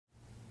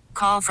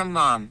call from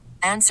mom.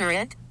 Answer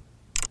it.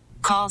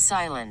 Call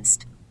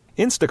silenced.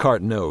 Instacart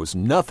knows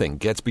nothing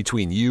gets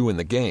between you and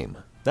the game.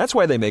 That's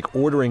why they make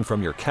ordering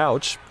from your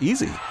couch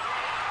easy.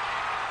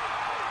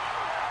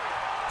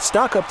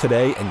 Stock up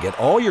today and get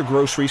all your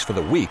groceries for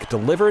the week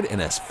delivered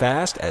in as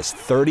fast as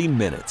 30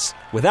 minutes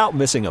without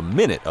missing a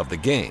minute of the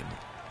game.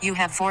 You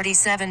have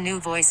 47 new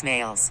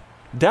voicemails.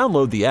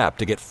 Download the app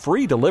to get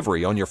free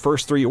delivery on your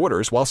first 3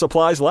 orders while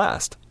supplies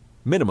last.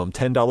 Minimum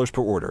 $10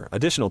 per order.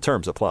 Additional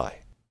terms apply.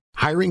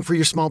 Hiring for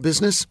your small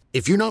business?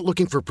 If you're not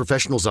looking for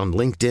professionals on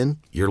LinkedIn,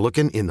 you're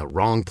looking in the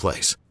wrong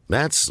place.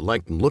 That's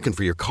like looking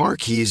for your car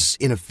keys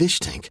in a fish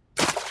tank.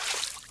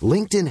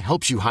 LinkedIn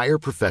helps you hire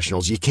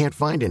professionals you can't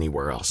find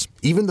anywhere else,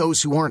 even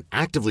those who aren't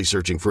actively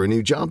searching for a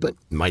new job but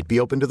might be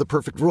open to the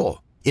perfect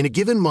role. In a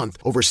given month,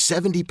 over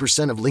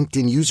 70% of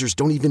LinkedIn users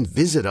don't even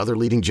visit other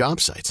leading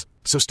job sites.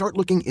 So start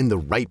looking in the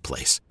right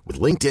place. With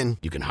LinkedIn,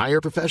 you can hire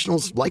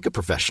professionals like a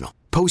professional.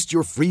 Post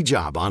your free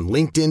job on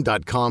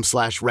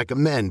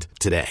linkedin.com/recommend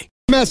today.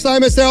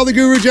 Steiny and the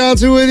Guru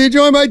Johnson with you,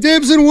 joined by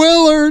Dibs and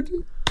Willard.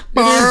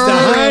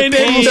 Steiny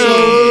and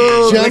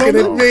Look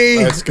at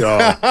me. Let's go.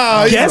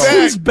 Guess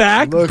who's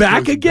back? Look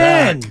back who's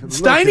again. back.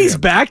 Steiny's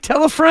back.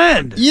 Tell a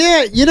friend.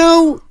 Yeah, you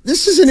know,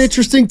 this is an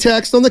interesting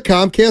text on the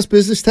Comcast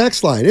business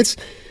text line.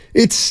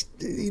 It's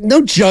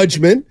no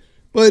judgment,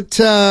 but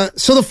so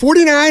the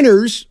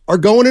 49ers are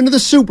going into the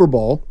Super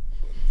Bowl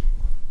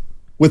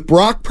with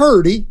Brock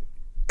Purdy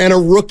and a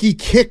rookie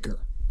kicker.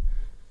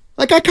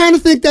 Like, I kind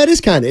of think that is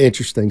kind of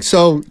interesting.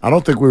 So I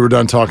don't think we were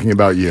done talking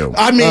about you.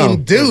 I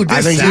mean, dude,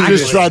 I think you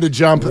just tried to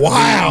jump.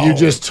 Wow. You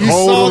just totally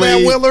saw that,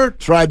 Willard?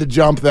 tried to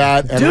jump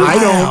that. And Dude,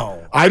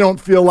 I don't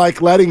feel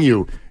like letting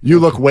you. You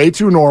look way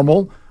too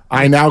normal.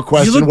 I now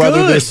question look whether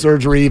good. this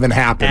surgery even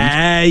happened.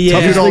 Yeah.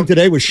 Toughest thing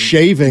today was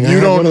shaving. I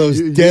had one of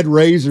those dead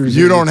razors.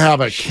 You don't have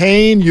a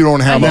cane. You don't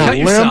have a Cut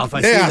limp. yourself.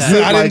 I see Yeah,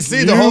 that. I didn't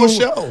see the whole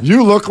show.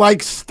 You look like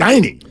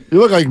Steiny. You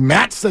look like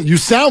Matt. You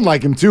sound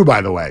like him too, by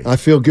the way. I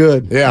feel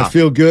good. Yeah. I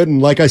feel good.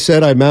 And like I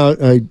said, I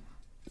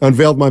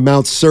unveiled my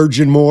Mount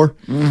Surgeon Moore.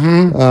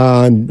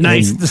 Mm-hmm.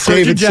 Nice. And The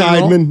Surgeon David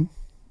General. Seidman.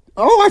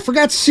 Oh, I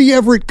forgot to see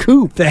Everett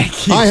Koop.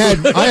 Thank you. I had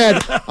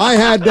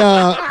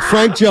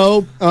Frank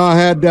Jobe. I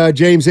had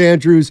James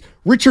Andrews.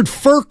 Richard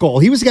Ferkel.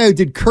 He was the guy who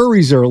did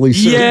Curry's early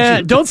surgery.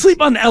 Yeah, don't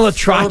sleep on Ella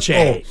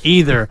Trache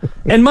either.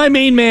 And my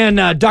main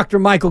man, Dr.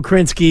 Michael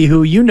Krinsky,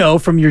 who you know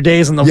from your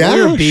days on the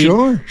Warrior Beat,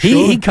 sure.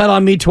 he cut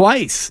on me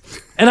twice.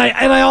 And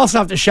I also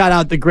have to shout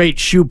out the great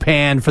Shoe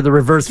Pan for the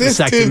reverse This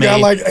vasectomy. dude got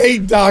like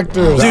 8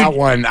 doctors. That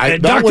one.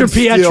 that Dr. one's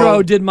Pietro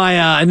still- did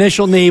my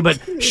initial knee, but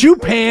Shoe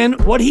Pan,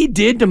 what he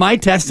did to my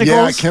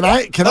testicles.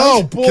 Yeah, can Oh,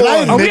 I boy.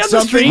 admit Are we on the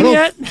something? stream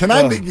yet? Can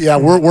I? Yeah,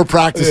 we're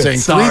practicing.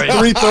 Sorry.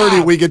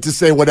 3:30, we get to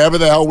say whatever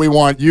the hell we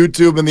want.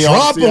 YouTube and the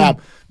Drop Odyssey 'em.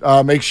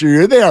 app. Make sure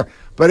you're there.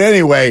 But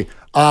anyway,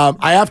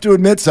 I have to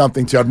admit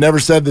something to you. I've never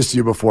said this to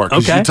you before.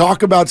 Because Okay. you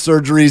talk about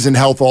surgeries and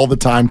health all the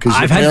time. Because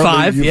I've had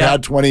 5, You've yeah.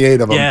 had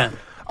 28 of them. Yeah.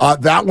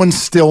 That one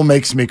still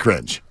makes me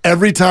cringe.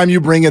 Every time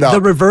you bring it up.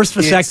 The reverse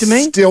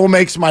vasectomy? It still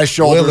makes my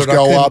shoulders Willard, I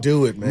go couldn't up.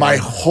 do it, man. My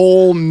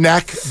whole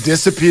neck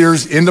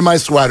disappears into my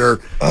sweater.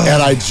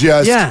 And I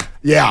just...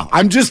 Yeah.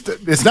 I'm just...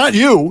 It's not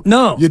you.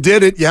 No. You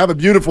did it. You have a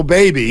beautiful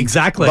baby.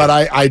 Exactly. But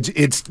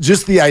it's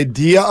just the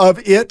idea of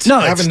it.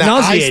 No, it's Having to ice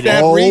nauseating.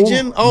 that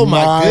region? Oh,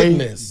 my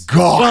goodness.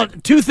 God. Well,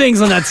 2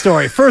 things on that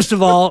story. First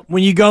of all,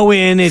 when you go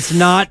in, it's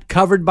not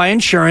covered by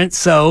insurance,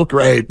 so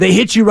Great. they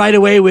hit you right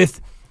away with,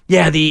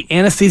 the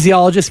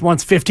anesthesiologist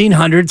wants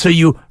 $1,500, so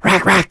you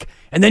rack,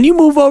 and then you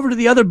move over to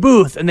the other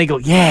booth, and they go,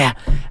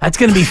 that's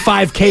going to be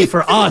 $5,000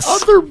 for us.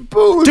 Other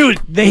booth.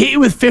 Dude, they hit you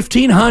with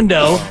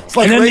 $1,500. It's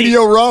like and then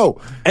Radio Row.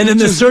 And then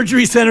the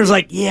surgery center's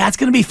like, it's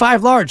going to be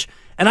 $5 large.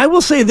 And I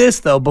will say this,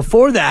 though,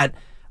 before that,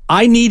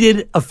 I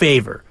needed a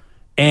favor.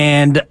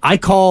 And I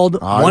called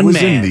I one was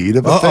man. in need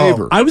of a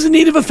favor. I was in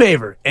need of a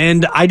favor,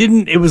 and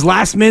it was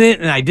last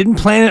minute, and I didn't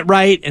plan it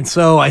right, and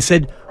so I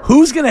said,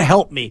 who's going to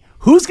help me?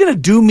 Who's going to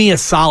do me a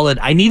solid?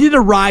 I needed a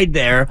ride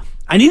there.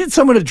 I needed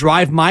someone to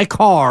drive my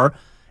car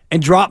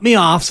and drop me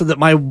off so that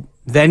my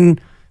then,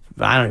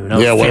 I don't even know,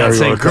 whatever you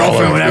fiance, wanna call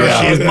girlfriend, her. whatever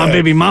Yeah. she is, my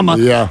baby mama,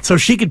 Yeah. so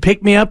she could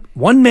pick me up.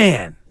 One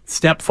man.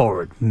 Step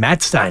forward,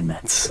 Matt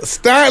Steinmetz.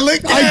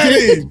 Starlick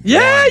Daddy.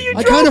 Yeah, you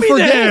I drove kinda me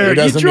forget. there. He You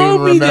doesn't drove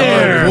even me remember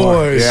there. anymore.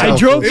 Boy, I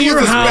drove It to your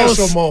was a house,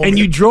 special moment. and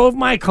you drove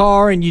my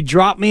car, and you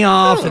dropped me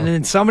off, and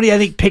then somebody, I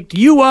think, picked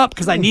you up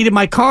because I needed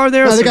my car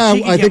there. I think so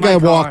she could I get think my I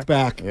car. walked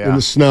back in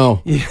the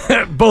snow.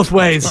 Both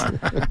ways.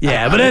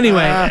 Yeah, but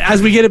anyway,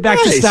 as we get it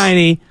back to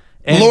Steiny.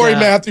 And, Lori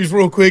Matthews,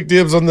 real quick,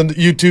 Dibs on the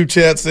YouTube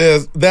chat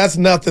says, that's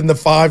nothing to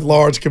 5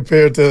 large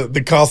compared to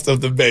the cost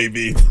of the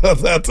baby.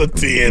 That's a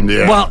 10.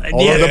 Yeah. Well,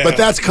 but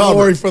that's covered.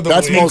 Glory for the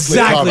That's win. mostly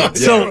Exactly. covered.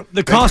 So Yeah. the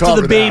They cost of the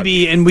covered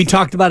baby, and we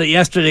talked about it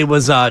yesterday,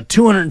 was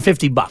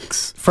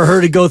 $250 for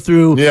her to go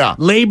through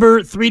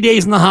labor, 3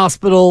 days in the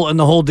hospital, and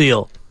the whole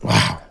deal.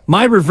 Wow.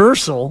 My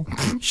reversal,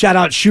 shout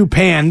out Shoe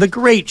Pan, the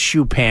great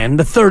Shoe Pan,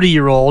 the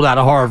 30-year-old out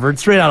of Harvard,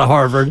 straight out of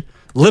Harvard,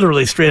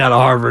 literally straight out of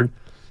Harvard.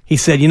 He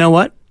said, you know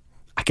what?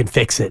 I can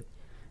fix it.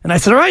 And I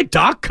said, all right,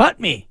 doc, cut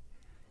me.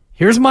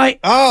 Here's my...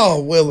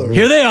 Oh, Willard.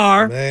 Here they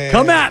are. Man.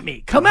 Come at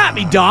me. Come at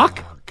me,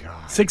 Doc.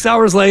 6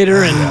 hours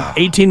later and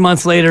 18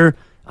 months later,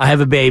 I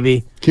have a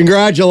baby.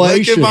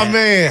 Congratulations. Look at my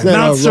man.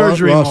 Not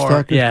surgery Ross more.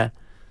 Tucker? Yeah.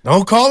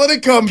 Don't call it a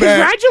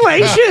comeback.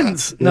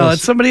 Congratulations. No,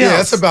 it's somebody else.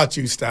 Yeah, it's about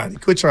you,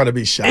 Steiny. Quit trying to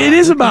be shy. It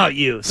is about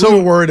you. So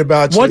we're worried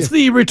about you. What's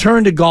the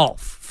return to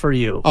golf for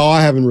you? Oh,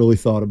 I haven't really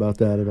thought about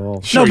that at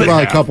all. Sure but-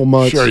 Probably a couple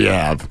months. Sure you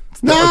have.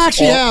 No, I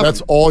actually haven't.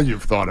 That's all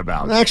you've thought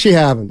about. I actually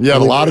haven't. You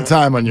had a lot of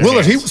time on your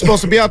Willard, he hands. was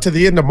supposed to be out to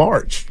the end of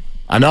March.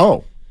 I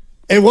know.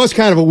 It was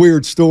kind of a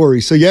weird story.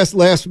 So yes,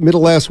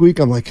 middle last week,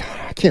 I'm like,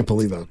 I can't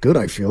believe how good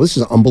I feel. This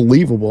is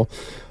unbelievable.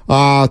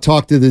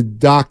 Talked to the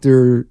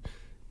doctor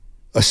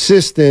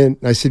assistant.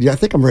 And I said, yeah, I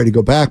think I'm ready to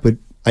go back, but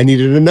I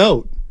needed a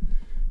note.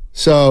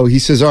 So he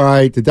says, all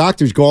right, the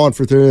doctor's gone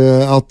for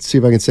I'll see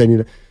if I can send you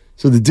that.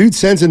 So the dude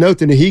sends a note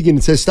to Nahegan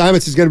and says,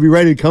 Steinmetz is going to be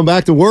ready to come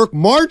back to work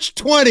March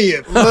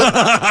 20th.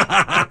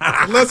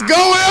 Let's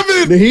go,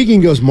 Evan.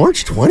 Nahegan goes,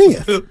 March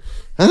 20th?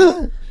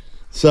 Huh?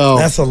 So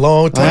That's a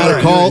long time. I had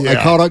a call. Yeah.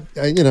 I called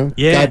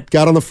up,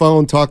 got on the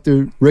phone, talked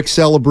to Rick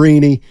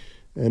Celebrini,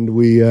 and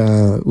we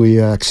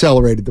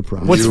accelerated the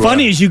process. What's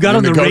funny is you got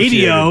on the negotiated.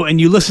 radio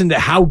and you listened to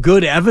how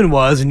good Evan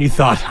was, and you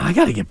thought, I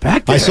got to get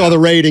back there. I saw the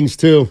ratings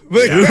too.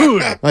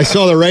 Dude, I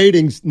saw the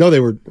ratings. No, they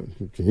were,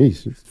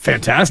 geez,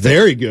 fantastic.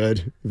 very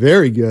good,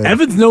 very good.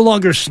 Evan's no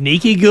longer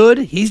sneaky good.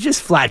 He's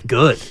just flat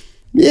good.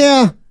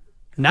 Yeah,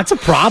 And that's a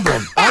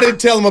problem. I didn't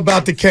tell him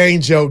about the cane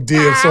joke,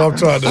 Dib, so I'm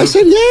trying to. I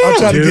said, yeah. I'm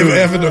trying to give Dude.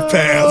 Evan a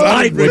pass.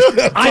 I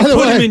By the put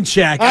way, him in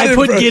check. I I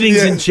put didn't- Giddings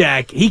yeah. in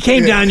check. He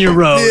came down your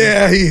road.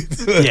 Yeah,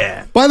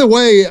 Yeah. By the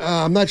way,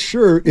 I'm not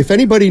sure if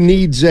anybody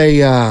needs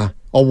a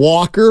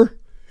walker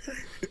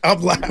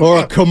I'm laughing. or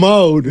a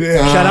commode.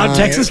 Shout out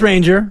Texas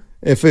Ranger.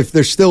 If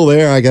they're still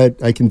there,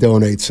 I can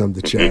donate some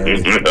to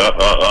charity.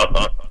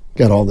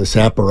 Got all this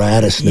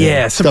apparatus now.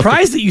 Yeah. Stuff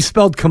Surprised that you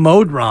spelled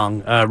commode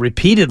wrong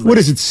repeatedly. What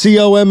is it?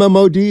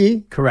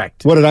 COMMODE?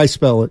 Correct. What did I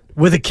spell it?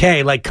 With a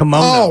K, like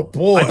kimono. Oh,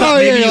 boy. I thought Oh,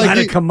 yeah, maybe you like had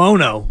a the-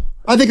 kimono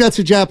I think that's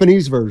a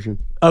Japanese version.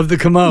 of the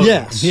commode.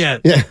 Yes. Yeah.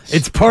 Yes.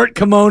 It's part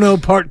kimono,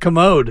 part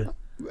commode.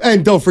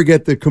 And don't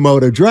forget the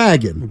Komodo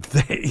dragon,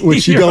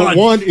 which you You're don't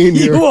want in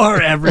your. You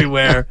are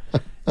everywhere.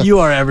 You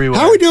are everywhere.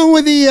 How are we doing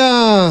with the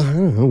I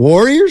don't know,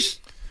 Warriors?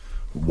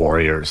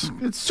 Warriors.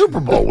 It's Super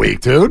Bowl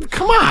week, dude.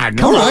 Come on.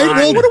 All right,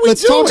 well, what are we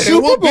let's doing? talk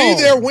Super We'll be Bowl.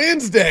 there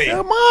Wednesday.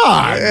 Come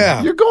on.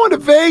 Yeah. You're going to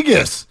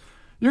Vegas.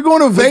 You're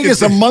going to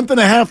Vegas a month and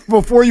a half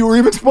before you were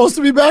even supposed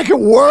to be back at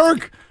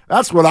work.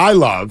 That's what I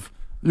love.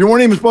 You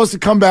weren't even supposed to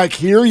come back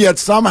here, yet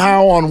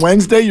somehow on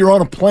Wednesday you're on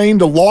a plane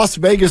to Las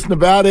Vegas,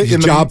 Nevada. Is the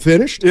job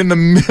finished? In the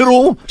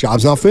middle.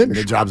 Job's not The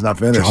finished. job's not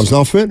finished. Job's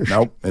not finished.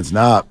 Nope, it's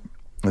not.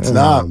 It's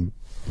not.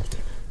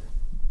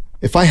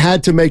 If I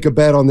had to make a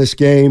bet on this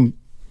game,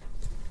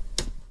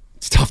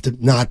 it's tough to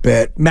not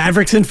bet.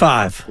 Mavericks in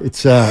 5.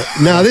 It's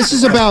no. This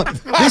is about.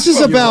 This is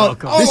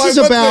about. welcome. This Oh, is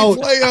I bet about.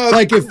 they play,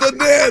 Like if the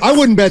Nets. I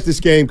wouldn't bet this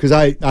game because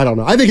I don't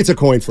know. I think it's a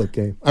coin flip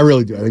game. I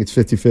really do. I think it's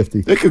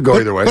 50-50. It could go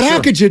either way. But how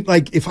sure. could you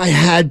like if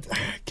I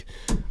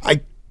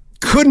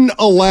couldn't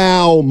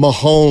allow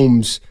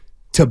Mahomes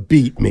to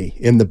beat me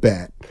in the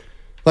bet.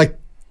 Like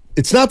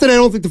it's not that I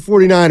don't think the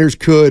 49ers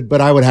could,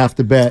 but I would have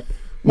to bet.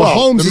 Well,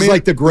 Mahomes the is mere-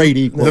 like the great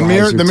equalizer.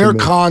 The mere to me.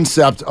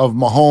 concept of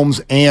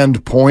Mahomes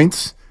and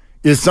points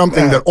is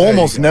something that there you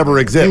almost go. never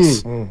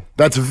exists.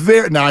 That's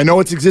very now. I know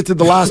it's existed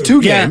the last 2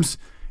 Yeah. games,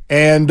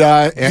 and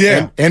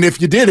if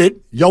you did it,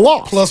 you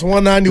lost. Plus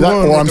 191.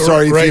 Or I'm with the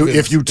sorry, Ravens.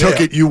 if you took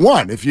Yeah. it, you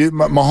won. If you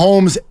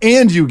Mahomes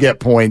and you get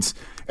points,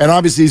 and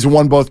obviously he's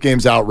won both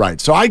games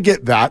outright. So I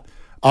get that.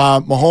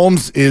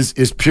 Mahomes is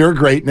pure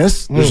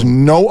greatness. There's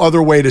no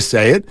other way to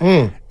say it.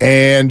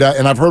 And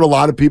I've heard a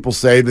lot of people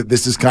say that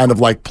this is kind of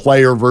like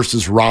player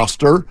versus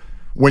roster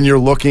when you're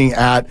looking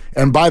at.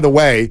 And by the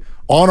way,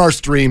 on our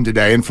stream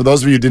today, and for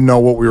those of you who didn't know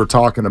what we were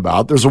talking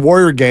about, there's a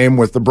Warrior game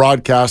with the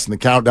broadcast, and the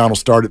countdown will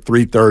start at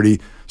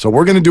 3:30. So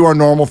we're going to do our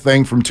normal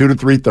thing from 2 to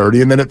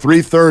 3:30, and then at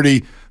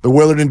 3:30, the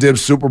Willard and Dibs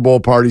Super Bowl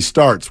party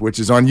starts, which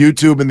is on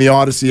YouTube and the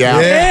Odyssey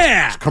app.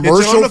 Yeah. It's commercial,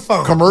 It's on the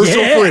phone.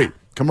 commercial Yeah. free.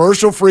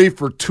 Commercial free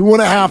for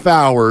 2.5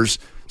 hours.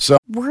 So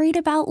Worried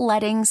about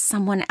letting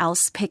someone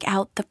else pick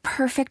out the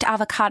perfect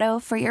avocado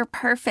for your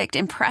perfect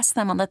impress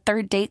them on the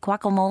third date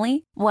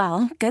guacamole?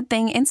 Well, good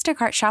thing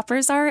Instacart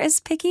shoppers are as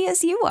picky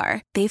as you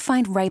are. They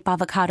find ripe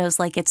avocados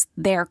like it's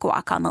their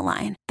guac on the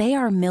line. They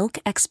are milk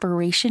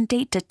expiration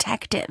date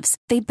detectives.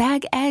 They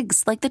bag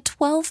eggs like the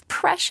 12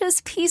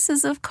 precious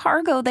pieces of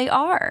cargo they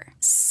are.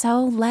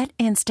 So let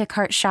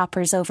Instacart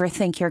shoppers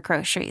overthink your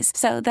groceries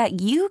so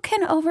that you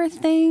can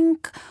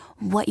overthink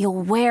what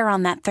you'll wear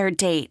on that third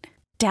date.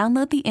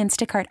 Download the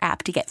Instacart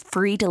app to get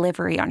free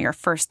delivery on your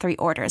first 3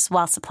 orders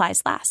while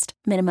supplies last.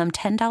 Minimum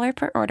 $10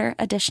 per order.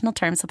 Additional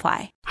terms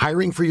apply.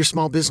 Hiring for your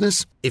small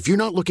business? If you're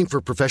not looking for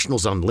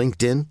professionals on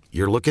LinkedIn,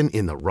 you're looking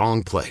in the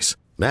wrong place.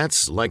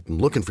 That's like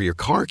looking for your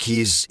car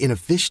keys in a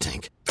fish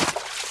tank.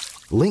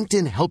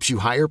 LinkedIn helps you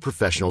hire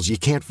professionals you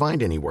can't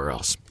find anywhere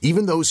else,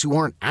 even those who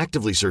aren't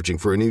actively searching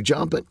for a new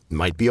job but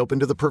might be open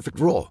to the perfect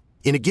role.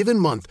 In a given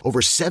month, over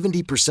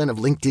 70% of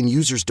LinkedIn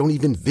users don't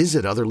even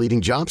visit other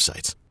leading job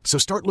sites. So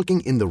start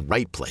looking in the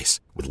right place.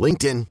 With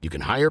LinkedIn, you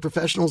can hire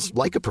professionals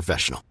like a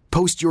professional.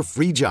 Post your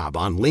free job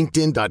on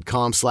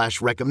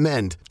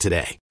linkedin.com/recommend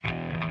today.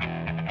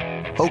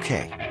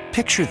 Okay,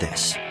 picture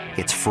this.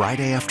 It's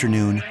Friday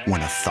afternoon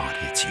when a thought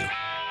hits you.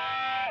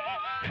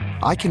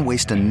 I can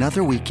waste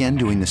another weekend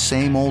doing the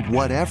same old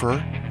whatever,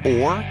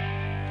 or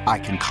I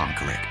can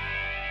conquer it.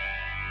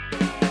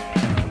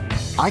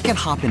 I can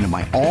hop into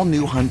my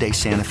all-new Hyundai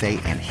Santa Fe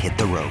and hit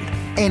the road.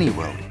 Any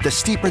road. The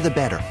steeper, the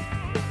better.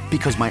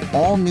 Because my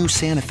all-new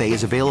Santa Fe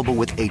is available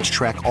with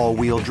H-Track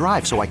all-wheel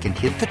drive, so I can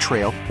hit the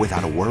trail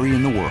without a worry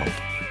in the world.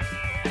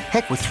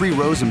 Heck, with 3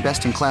 rows and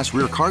best-in-class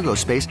rear cargo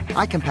space,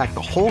 I can pack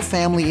the whole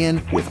family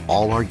in with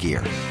all our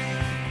gear.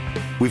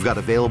 We've got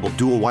available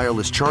dual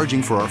wireless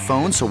charging for our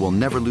phones, so we'll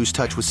never lose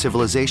touch with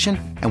civilization,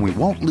 and we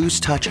won't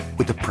lose touch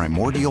with the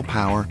primordial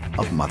power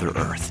of Mother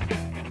Earth.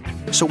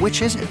 So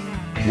which is it?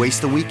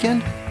 Waste the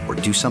weekend or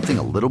do something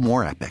a little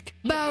more epic?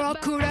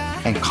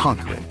 And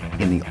conquer it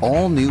in the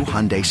all-new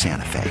Hyundai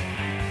Santa Fe.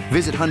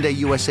 Visit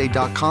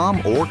HyundaiUSA.com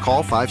or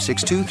call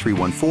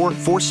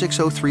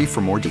 562-314-4603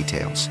 for more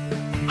details.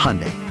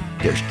 Hyundai,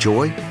 there's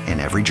joy in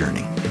every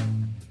journey.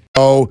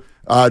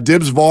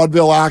 Dibs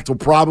Vaudeville act will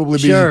probably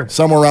be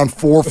somewhere around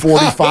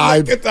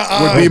 4:45 would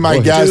be my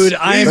guess. Dude,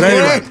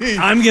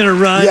 I'm going to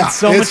run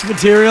so much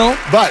material.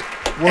 But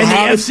the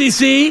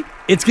FCC,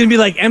 it's going to be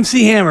like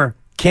MC Hammer.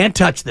 Can't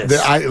touch this.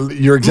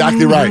 You're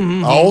exactly right.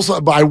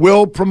 I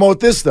will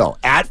promote this, though.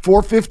 At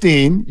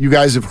 4:15, you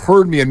guys have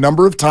heard me a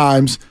number of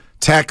times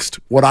text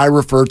what I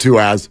refer to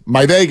as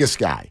my Vegas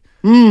guy.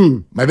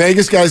 My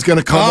Vegas guy is going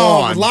to come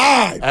on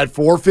live at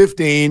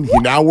 4:15. He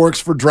now works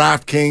for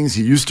DraftKings.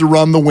 He used to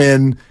run the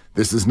Win.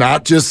 This is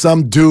not just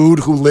some dude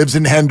who lives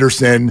in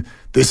Henderson.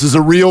 This is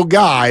a real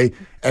guy.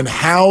 And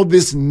how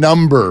this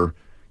number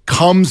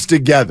comes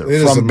together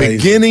from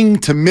beginning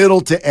to middle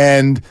to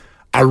end,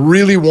 I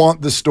really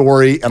want the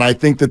story, and I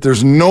think that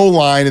there's no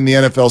line in the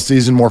NFL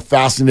season more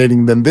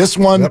fascinating than this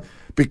one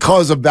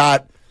because of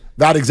that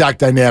exact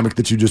dynamic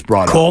that you just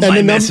brought up. Call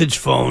my message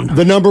phone.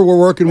 The number we're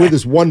working with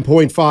is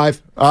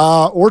 1.5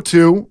 or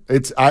 2.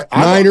 It's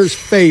Niners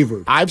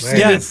favored. I've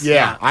seen it.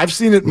 Yeah, I've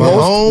seen it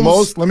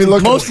most. Let me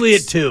look. Mostly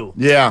at 2.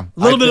 Yeah, a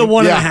little bit of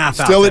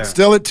 1.5.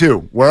 Still at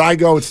 2. Where I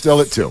go, it's still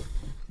at 2.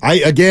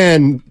 I'd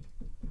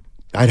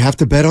have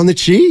to bet on the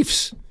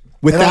Chiefs.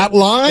 With that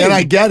line. And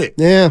I get it.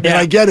 Yeah. And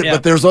I get it. Yeah.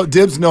 But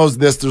Dibs knows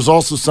this. There's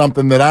also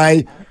something that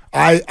I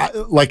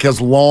like has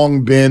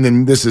long been,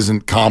 and this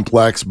isn't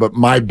complex, but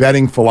my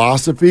betting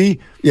philosophy.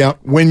 Yeah.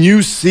 When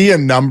you see a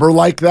number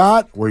like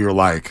that, where you're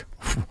like,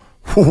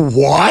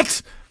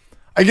 what?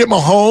 I get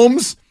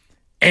Mahomes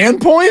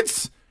and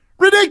points?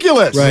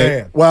 Ridiculous.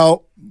 Right.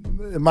 Well,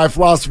 my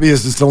philosophy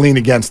is to lean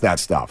against that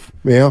stuff.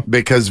 Yeah.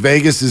 Because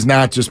Vegas is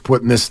not just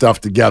putting this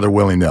stuff together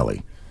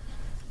willy-nilly.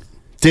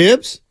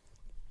 Dibs?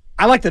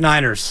 I like the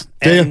Niners,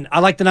 and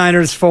I like the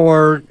Niners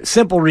for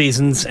simple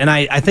reasons, and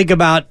I think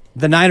about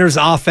the Niners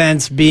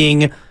offense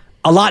being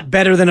a lot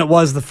better than it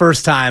was the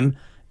first time,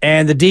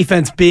 and the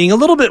defense being a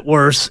little bit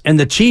worse, and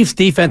the Chiefs'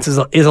 defense is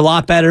a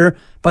lot better,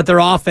 but their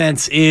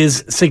offense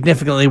is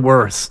significantly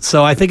worse.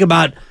 So I think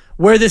about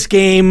where this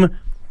game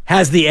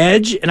has the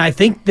edge, and I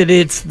think that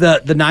it's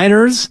the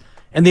Niners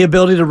and the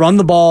ability to run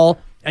the ball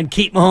and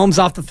keep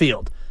Mahomes off the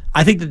field.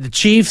 I think that the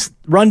Chiefs'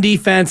 run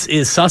defense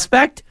is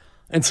suspect,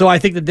 and so I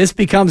think that this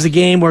becomes a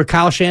game where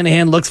Kyle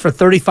Shanahan looks for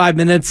 35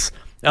 minutes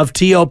of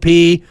TOP,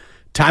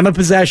 time of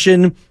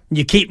possession.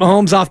 You keep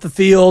Mahomes off the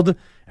field,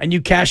 and you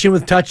cash in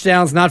with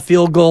touchdowns, not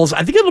field goals.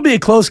 I think it'll be a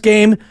close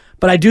game,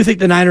 but I do think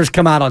the Niners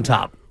come out on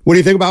top. What do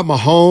you think about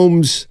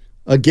Mahomes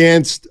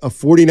against a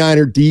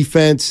 49er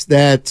defense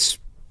that's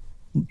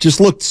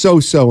just looked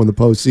so-so in the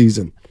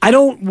postseason? I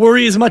don't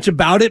worry as much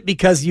about it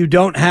because you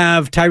don't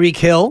have Tyreek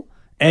Hill,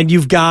 and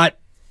you've got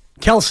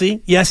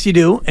Kelsey, yes, you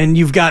do. And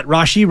you've got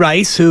Rashee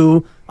Rice,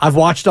 who I've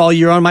watched all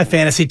year on my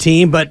fantasy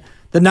team. But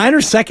the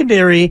Niners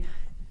secondary,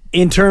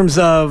 in terms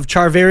of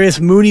Charvarius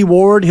Mooney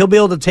Ward, he'll be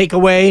able to take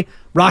away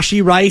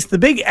Rashee Rice. The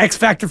big X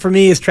factor for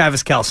me is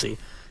Travis Kelsey.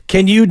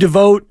 Can you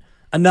devote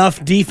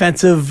enough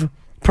defensive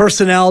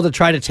personnel to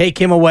try to take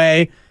him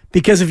away?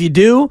 Because if you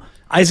do,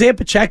 Isaiah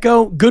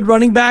Pacheco, good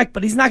running back,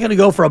 but he's not going to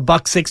go for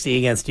 $160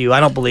 against you.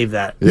 I don't believe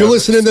that. You're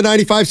listening to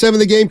 95.7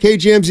 The Game,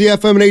 KGMZ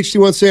FM and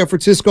HD1 San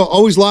Francisco.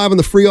 Always live on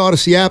the free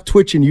Odyssey app,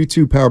 Twitch, and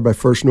YouTube, powered by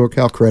First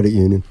NorCal Credit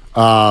Union.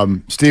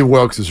 Steve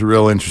Wilkes is a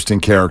real interesting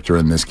character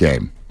in this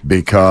game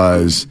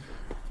because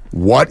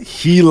what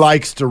he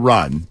likes to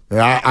run,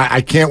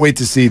 I can't wait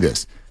to see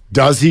this.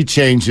 Does he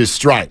change his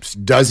stripes?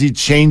 Does he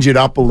change it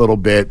up a little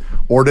bit?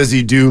 Or does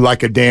he do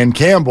like a Dan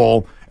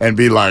Campbell and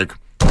be like,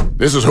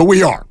 this is who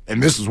we are,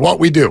 and this is what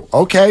we do?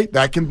 Okay,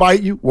 that can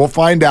bite you. We'll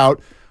find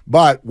out.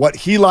 But what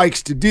he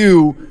likes to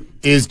do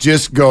is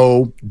just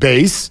go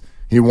base.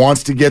 He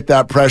wants to get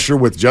that pressure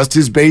with just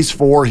his base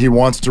 4. He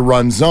wants to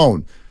run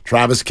zone.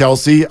 Travis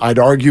Kelsey, I'd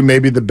argue,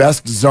 maybe the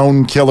best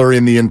zone killer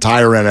in the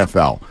entire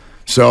NFL.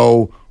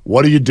 So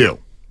what do you do?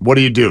 What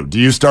do you do? Do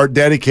you start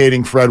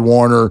dedicating Fred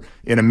Warner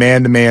in a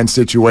man-to-man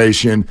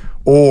situation,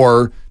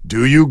 Or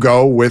do you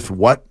go with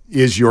what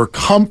is your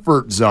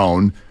comfort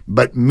zone,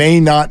 but may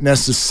not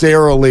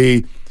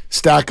necessarily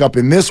stack up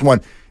in this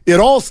one? It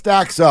all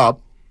stacks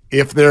up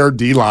if their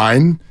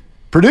D-line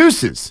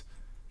produces,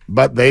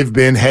 but they've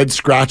been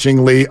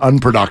head-scratchingly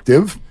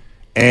unproductive.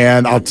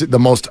 And the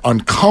most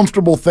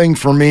uncomfortable thing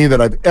for me that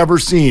I've ever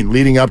seen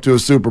leading up to a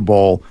Super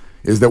Bowl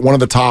is that one of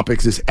the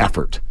topics is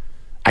effort.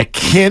 I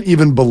can't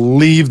even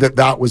believe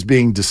that was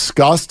being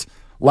discussed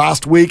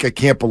last week. I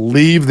can't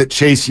believe that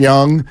Chase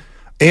Young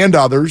and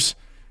others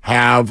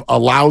have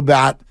allowed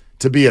that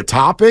to be a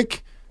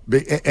topic.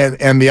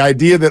 And the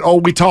idea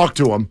that, we talked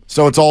to him,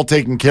 so it's all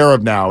taken care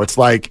of now. It's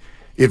like,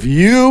 if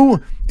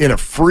you, in a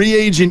free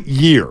agent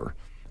year,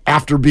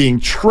 after being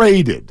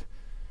traded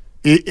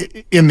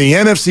in the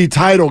NFC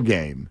title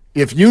game,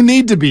 if you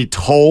need to be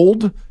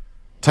told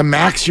to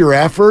max your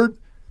effort,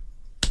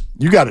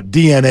 you got a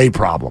DNA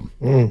problem.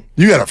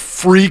 You got a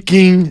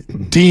freaking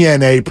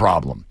DNA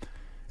problem.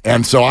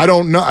 And so I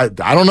don't know. I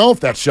don't know if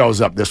that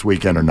shows up this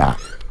weekend or not.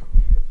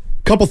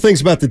 Couple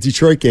things about the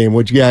Detroit game.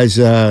 Would you guys,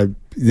 the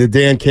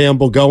Dan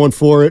Campbell going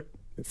for it?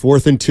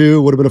 4th and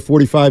 2 would have been a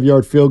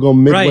 45-yard field goal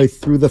midway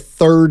through the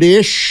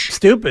third-ish.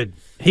 Stupid.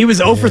 He was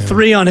 0 for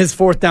 3 on his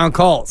 4th down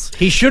calls.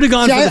 He should have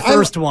gone for the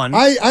first one.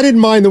 I didn't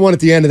mind the one at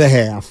the end of the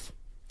half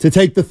to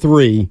take the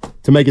 3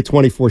 to make it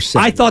 24-7.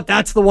 I thought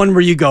that's the one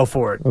where you go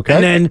for it. Okay.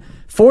 And then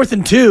 4th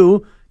and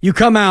 2, you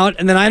come out,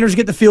 and the Niners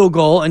get the field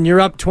goal, and you're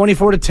up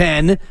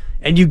 24-10,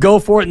 and you go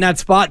for it in that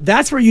spot.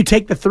 That's where you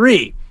take the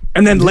 3.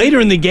 And then later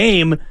in the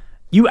game,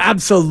 you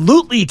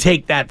absolutely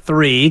take that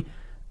 3.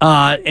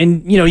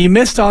 And you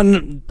missed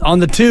on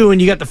the 2,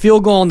 and you got the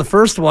field goal on the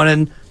first one,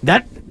 and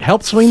that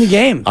helped swing the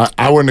game.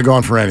 I wouldn't have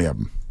gone for any of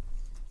them.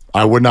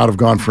 I would not have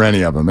gone for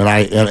any of them. And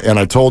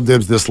I told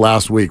Dibs this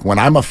last week. When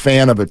I'm a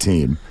fan of a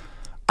team,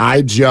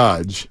 I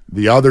judge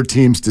the other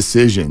team's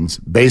decisions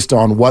based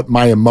on what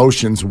my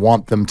emotions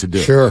want them to do.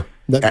 Sure,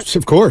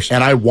 of course.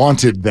 And I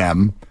wanted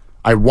them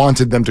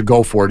to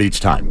go for it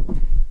each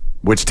time,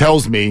 which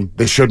tells me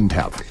they shouldn't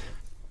have.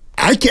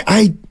 I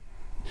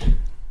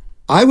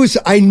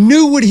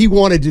knew what he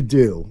wanted to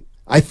do.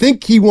 I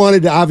think he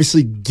wanted to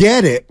obviously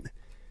get it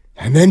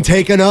and then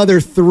take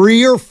another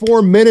 3 or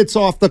 4 minutes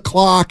off the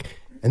clock.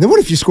 And then what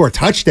if you score a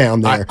touchdown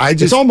there?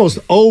 It's almost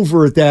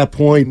over at that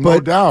point. No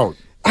doubt.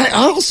 I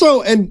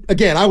also, and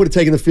again, I would have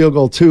taken the field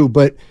goal too,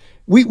 but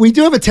we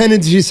do have a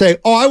tendency to say,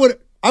 I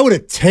would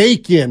have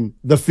taken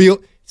the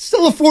field.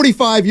 Still a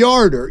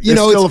 45-yarder. It's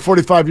still a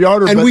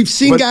 45-yarder. And we've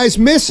seen guys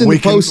miss in the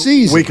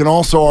postseason. We can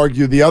also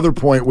argue the other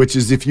point, which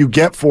is if you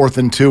get 4th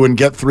and 2 and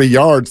get 3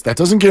 yards, that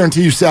doesn't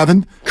guarantee you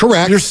 7.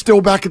 Correct. You're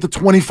still back at the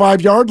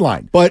 25-yard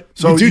line.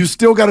 So you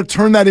still got to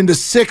turn that into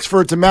 6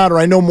 for it to matter.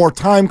 I know more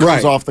time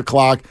comes off the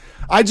clock.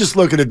 I just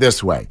look at it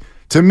this way.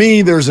 To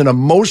me, there's an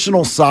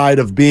emotional side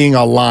of being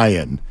a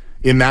Lion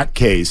in that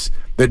case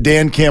that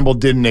Dan Campbell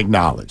didn't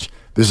acknowledge.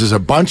 This is a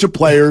bunch of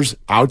players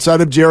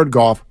outside of Jared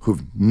Goff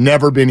who've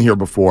never been here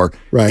before.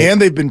 Right.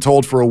 And they've been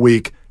told for a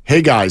week,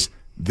 hey, guys,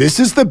 this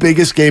is the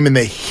biggest game in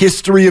the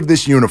history of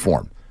this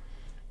uniform.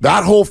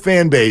 That whole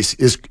fan base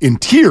is in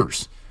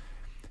tears.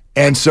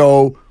 And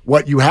so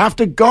what you have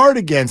to guard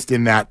against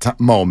in that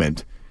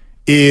moment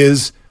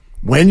is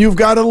when you've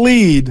got a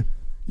lead,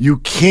 you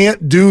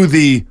can't do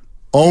the,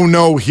 oh,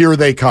 no, here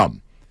they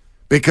come.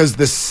 Because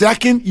the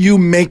second you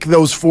make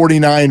those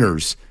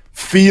 49ers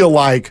feel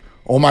like,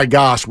 oh my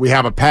gosh, we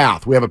have a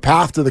path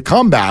to the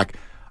comeback,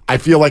 I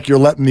feel like you're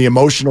letting the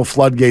emotional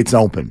floodgates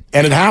open.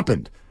 And it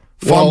happened.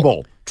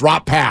 Fumble,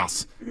 drop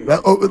pass.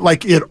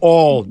 Like it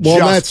all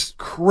just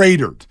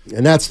cratered.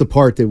 And that's the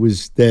part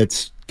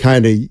that's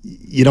kind of,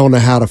 you don't know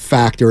how to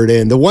factor it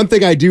in. The one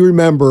thing I do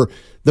remember,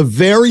 the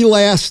very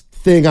last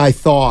thing I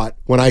thought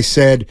when I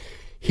said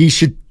he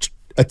should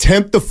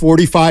attempt the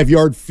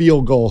 45-yard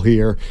field goal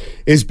here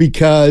is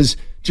because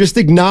just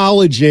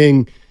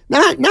acknowledging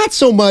not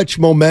so much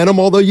momentum,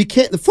 although you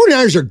can't. The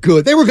 49ers are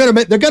good. They're going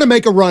to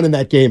make a run in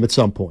that game at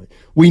some point.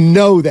 We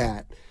know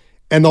that.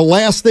 And the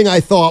last thing I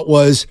thought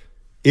was,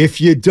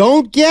 if you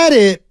don't get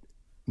it,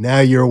 now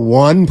you're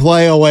one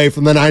play away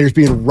from the Niners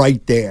being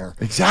right there.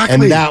 Exactly.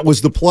 And that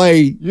was the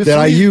play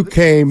IU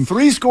came.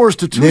 3 scores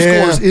to 2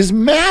 scores is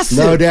massive.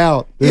 No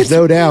doubt. There's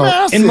no doubt.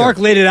 Massive. And Mark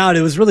laid it out.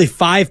 It was really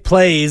 5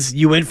 plays.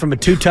 You went from a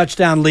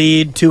 2-touchdown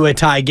lead to a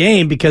tie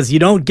game because you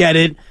don't get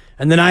it,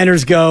 and the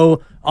Niners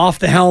go off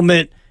the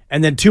helmet,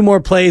 and then 2 more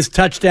plays,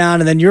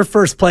 touchdown, and then your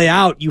first play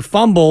out, you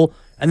fumble,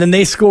 and then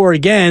they score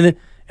again,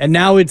 and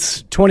now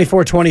it's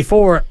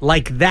 24-24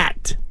 like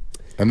that.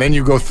 And then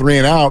you go 3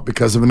 and out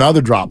because of another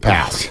drop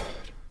pass.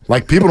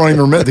 Like, people don't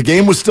even remember. The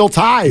game was still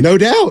tied. No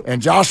doubt. And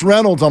Josh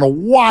Reynolds on a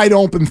wide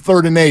open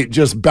 3rd and 8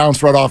 just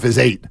bounced right off his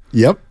 8.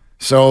 Yep.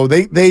 So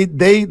they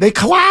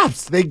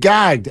collapsed. They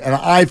gagged. And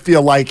I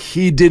feel like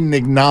he didn't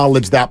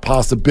acknowledge that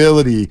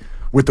possibility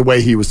with the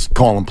way he was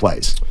calling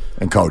plays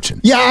and coaching.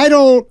 Yeah, I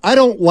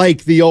don't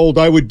like the old,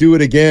 I would do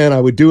it again,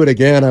 I would do it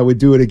again, I would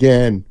do it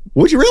again.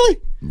 Would you really?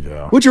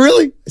 Yeah. Would you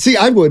really? See,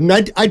 I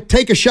wouldn't. I'd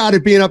take a shot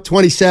at being up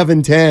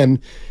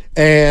 27-10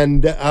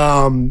 and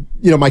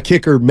my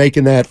kicker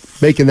making that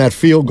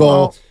field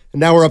goal. and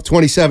now we're up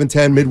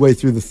 27-10 midway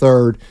through the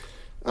third.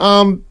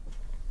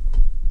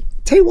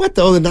 Tell you what,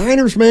 though, the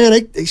Niners,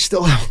 man, they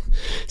still have...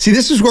 See,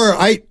 this is where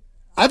I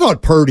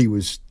thought Purdy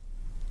was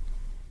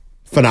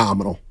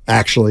phenomenal,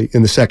 actually,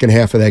 in the second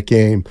half of that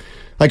game.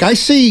 Like, I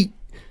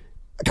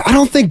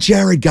don't think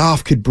Jared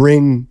Goff could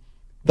bring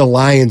the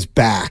Lions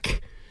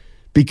back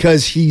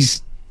because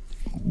he's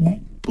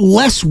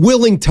less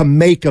willing to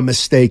make a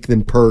mistake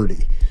than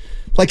Purdy.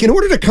 Like, in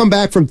order to come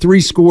back from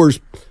 3 scores,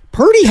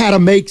 Purdy had to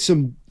make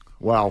some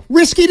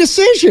risky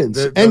decisions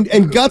and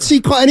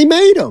gutsy, and he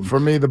made them. For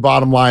me, the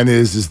bottom line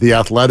is the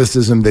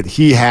athleticism that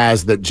he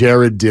has that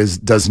Jared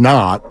does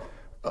not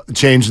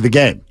change the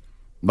game.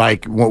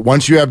 Like,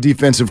 once you have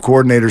defensive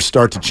coordinators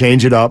start to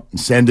change it up,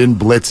 send in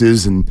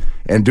blitzes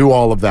and do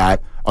all of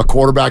that, a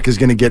quarterback is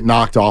going to get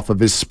knocked off of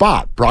his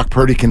spot. Brock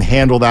Purdy can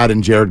handle that,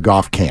 and Jared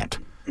Goff can't.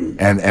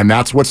 And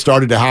that's what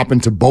started to happen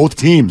to both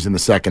teams in the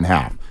second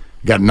half.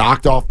 Got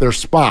knocked off their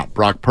spot.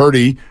 Brock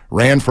Purdy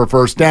ran for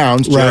first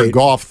downs. Jared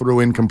Goff threw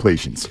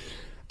incompletions.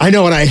 I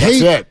know, and I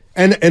hate it.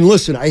 And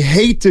listen, I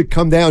hate to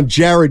come down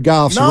Jared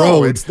Goff's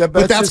road,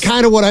 but that's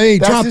kind of what I mean.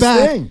 Drop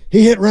back. Thing.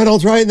 He hit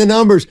Reynolds right in the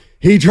numbers.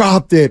 He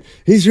dropped it.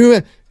 He threw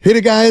it. Hit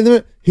a guy in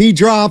the. He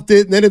dropped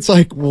it, and then it's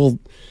like, well,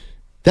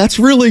 that's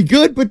really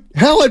good, but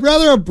hell, I'd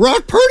rather have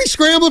Brock Purdy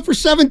scrambling for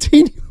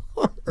 17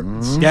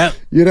 yards. Yeah,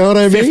 you know what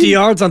I mean. 50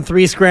 yards on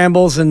 3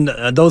 scrambles, and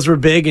those were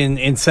big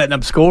in setting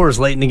up scores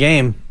late in the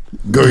game.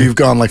 Go, you've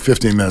gone like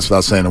 15 minutes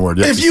without saying a word.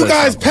 If you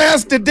guys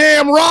pass the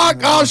damn rock,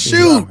 I'll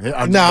shoot.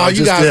 No,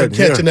 you guys are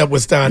catching up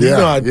with Steiny. You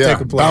know how to take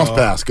a play. Bounce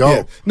pass, go.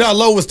 Yeah. No,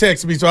 Lowe was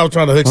texting me, so I was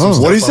trying to hook some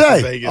stuff What'd he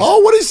say?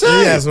 What'd he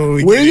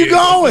say? Where are you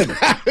going?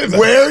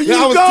 Where are you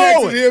going? I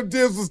was texting him,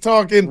 Dibs was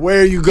talking.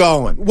 Where are you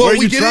going? Well, where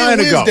are you trying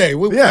to go?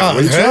 Where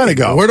are you trying to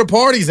go? Where the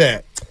party's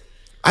at?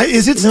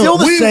 Is it still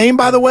the same,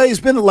 by the way? It's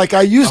been like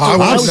I used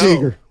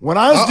to. When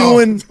I was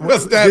doing,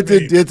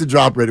 hit the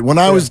drop rating. When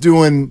I was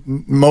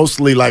doing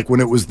mostly like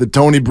when it was the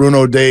Tony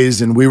Bruno days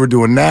and we were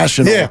doing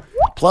national. Yeah.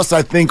 Plus,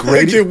 I think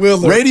Radio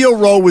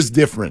Row was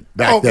different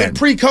back then.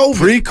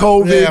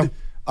 Pre-COVID.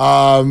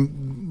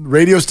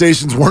 Radio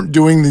stations weren't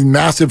doing the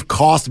massive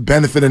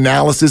cost-benefit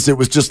analysis. It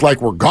was just like,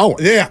 we're going.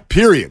 Yeah.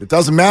 Period. It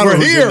doesn't matter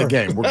who's in the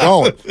game. We're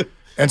going.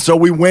 And so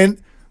we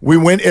went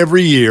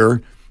every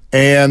year,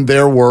 and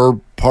there were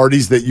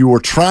parties that you were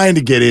trying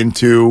to get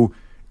into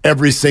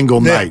every single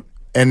night.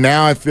 And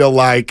now I feel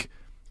like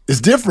it's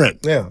different.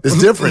 Yeah.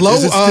 It's different.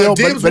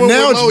 Dibs but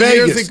now it's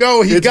Vegas. Years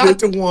ago, he got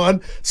to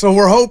one, so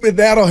we're hoping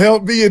that'll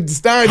help me and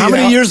Steiny. How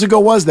many years ago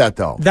was that,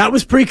 though? That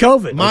was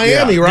pre-COVID.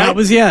 Miami, right? That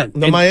was,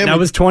 Miami. That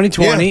was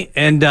 2020,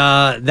 and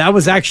that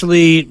was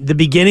actually the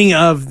beginning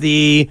of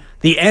the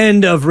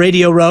end of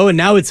Radio Row, and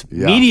now it's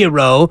Media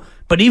Row.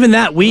 But even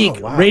that week,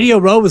 Radio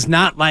Row was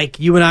not like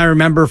you and I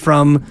remember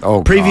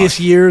from previous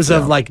years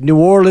of like New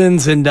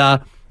Orleans and,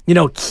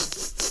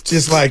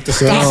 just like the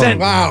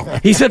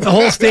stuff. He sent the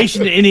whole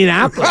station to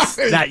Indianapolis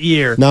that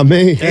year. Not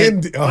me.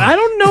 I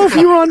don't know if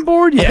you were on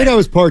board yet. I think I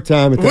was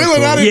part-time at that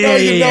Willard, I didn't know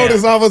you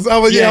noticed. I was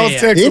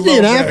texting.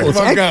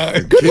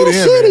 Indianapolis. Good little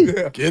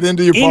city. Get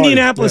into your party.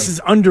 Indianapolis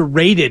is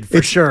underrated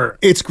for sure.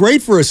 It's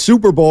great for a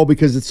Super Bowl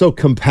because it's so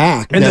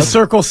compact. And the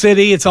Circle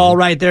City, it's all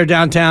right there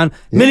downtown.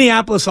 Yeah.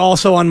 Minneapolis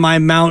also on my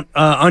Mount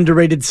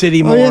underrated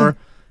city more. Yeah.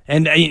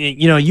 And,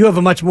 you have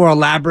a much more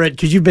elaborate,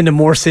 because you've been to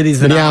more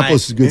cities than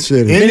Minneapolis is a good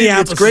city.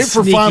 It's great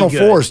for Final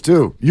Fours,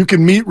 too. You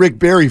can meet Rick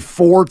Barry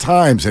 4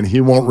 times, and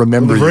he won't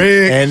remember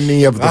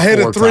any of the 4 times.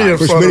 I had 3 of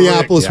course,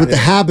 Minneapolis with the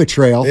Habit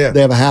Trail. Yeah.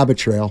 They have a Habit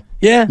Trail.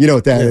 Yeah. You know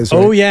what that is,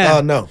 right? Oh,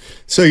 yeah. No.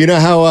 So you know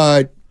how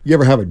you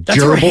ever have a gerbil?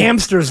 That's where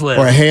hamsters live.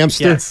 Or a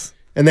hamster? Yes.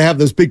 And they have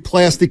those big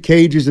plastic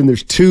cages, and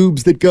there's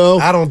tubes that go.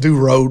 I don't do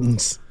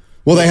rodents.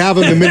 Well, they have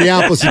them in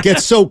Minneapolis. It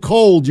gets so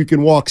cold you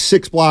can walk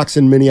 6 blocks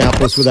in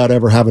Minneapolis without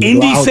ever having to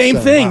go outside. Same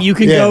thing. You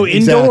can go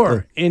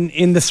indoor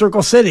in the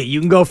Circle City. You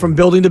can go from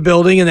building to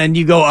building, and then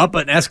you go up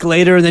an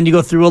escalator, and then you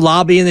go through a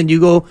lobby, and then you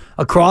go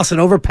across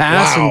an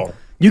overpass. Wow. And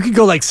you could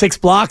go like 6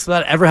 blocks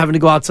without ever having to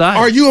go outside.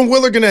 Are you and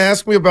Willard going to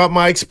ask me about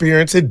my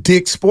experience at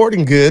Dick's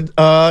Sporting Good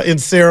in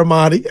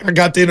Ceremony? I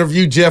got to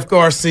interview Jeff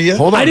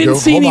Garcia. I didn't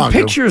see any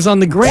pictures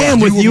on the gram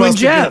with you and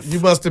Jeff. You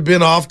must have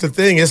been off the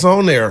thing. It's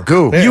on there.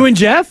 Go. Yeah. You and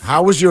Jeff?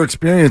 How was your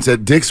experience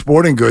at Dick's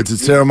Sporting Goods at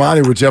Ceremony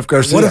with Jeff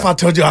Garcia? What if I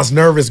told you I was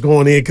nervous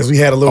going in because we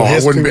had a little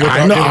history?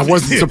 I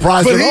wasn't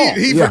surprised at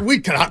all. We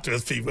talked to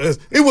his people.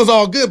 It was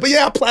all good. But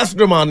yeah, I plastered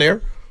him on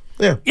there.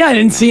 Yeah, I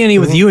didn't see any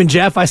with you and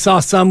Jeff. I saw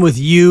some with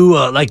you,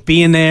 like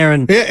being there,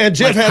 and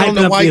Jeff had on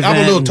the white.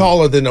 I'm a little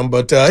taller than him,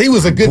 but he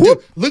was a good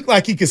dude. Looked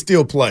like he could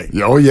still play.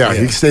 Oh yeah,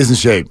 he stays in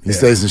shape. He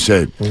stays in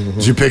shape. Mm-hmm.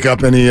 Did you pick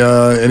up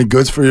any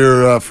goods for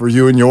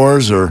you and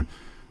yours, or?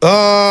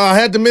 I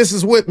had the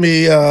missus with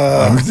me.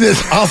 I'll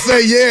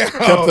say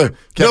kept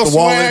the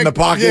wallet in the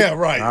pocket. Yeah,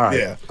 right. All right.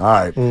 Yeah. All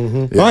right.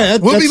 Mm-hmm. Yeah. All right.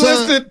 We'll be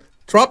listed.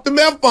 Drop them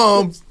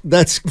F-bombs.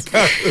 That's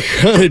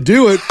gonna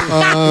do it.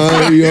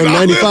 You're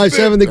on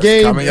 95.7 The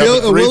Game.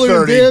 Willard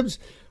and Dibs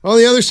on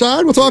the other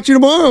side. We'll talk to you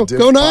tomorrow.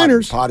 Go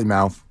Niners. Potty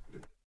mouth.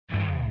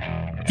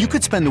 You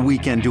could spend the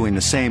weekend doing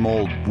the same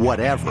old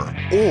whatever,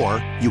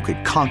 or you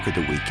could conquer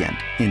the weekend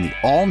in the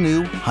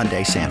all-new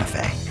Hyundai Santa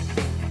Fe.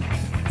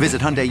 Visit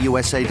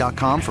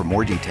HyundaiUSA.com for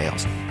more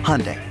details.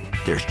 Hyundai,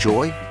 there's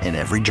joy in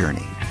every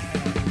journey.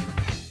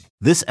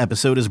 This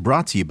episode is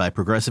brought to you by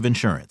Progressive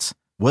Insurance.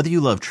 Whether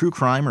you love true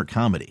crime or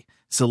comedy,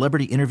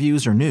 celebrity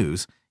interviews or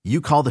news,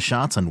 you call the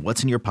shots on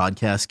what's in your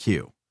podcast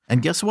queue.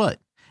 And guess what?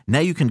 Now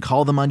you can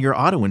call them on your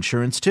auto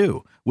insurance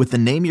too with the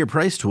Name Your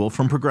Price tool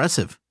from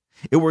Progressive.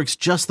 It works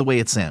just the way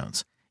it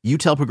sounds. You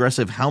tell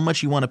Progressive how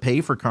much you want to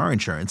pay for car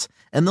insurance,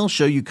 and they'll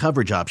show you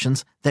coverage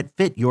options that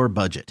fit your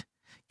budget.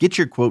 Get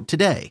your quote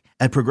today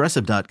at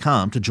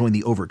Progressive.com to join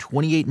the over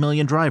 28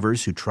 million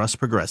drivers who trust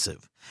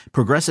Progressive.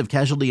 Progressive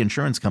Casualty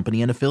Insurance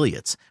Company and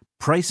Affiliates.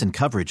 Price and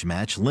coverage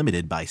match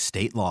limited by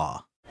state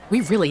law. We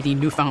really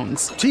need new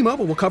phones.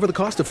 T-Mobile will cover the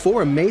cost of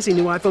 4 amazing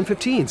new iPhone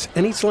 15s,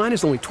 and each line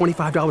is only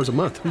 $25 a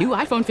month. New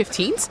iPhone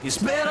 15s? It's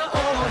better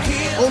over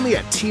here. Only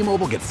at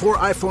T-Mobile, get 4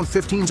 iPhone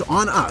 15s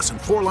on us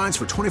and 4 lines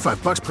for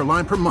 $25 per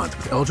line per month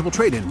with eligible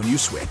trade-in when you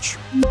switch.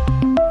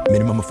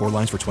 Minimum of 4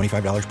 lines for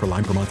 $25 per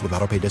line per month with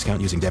autopay discount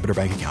using debit or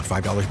bank account.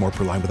 $5 more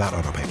per line without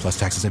autopay, plus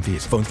taxes and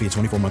fees. Phone fee at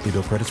 24 monthly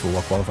bill credits for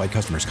well-qualified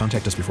customers.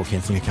 Contact us before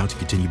canceling account to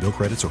continue bill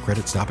credits or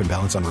credit stop and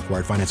balance on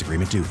required finance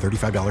agreement due.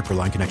 $35 per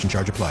line connection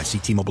charge applies. See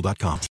T-Mobile.com.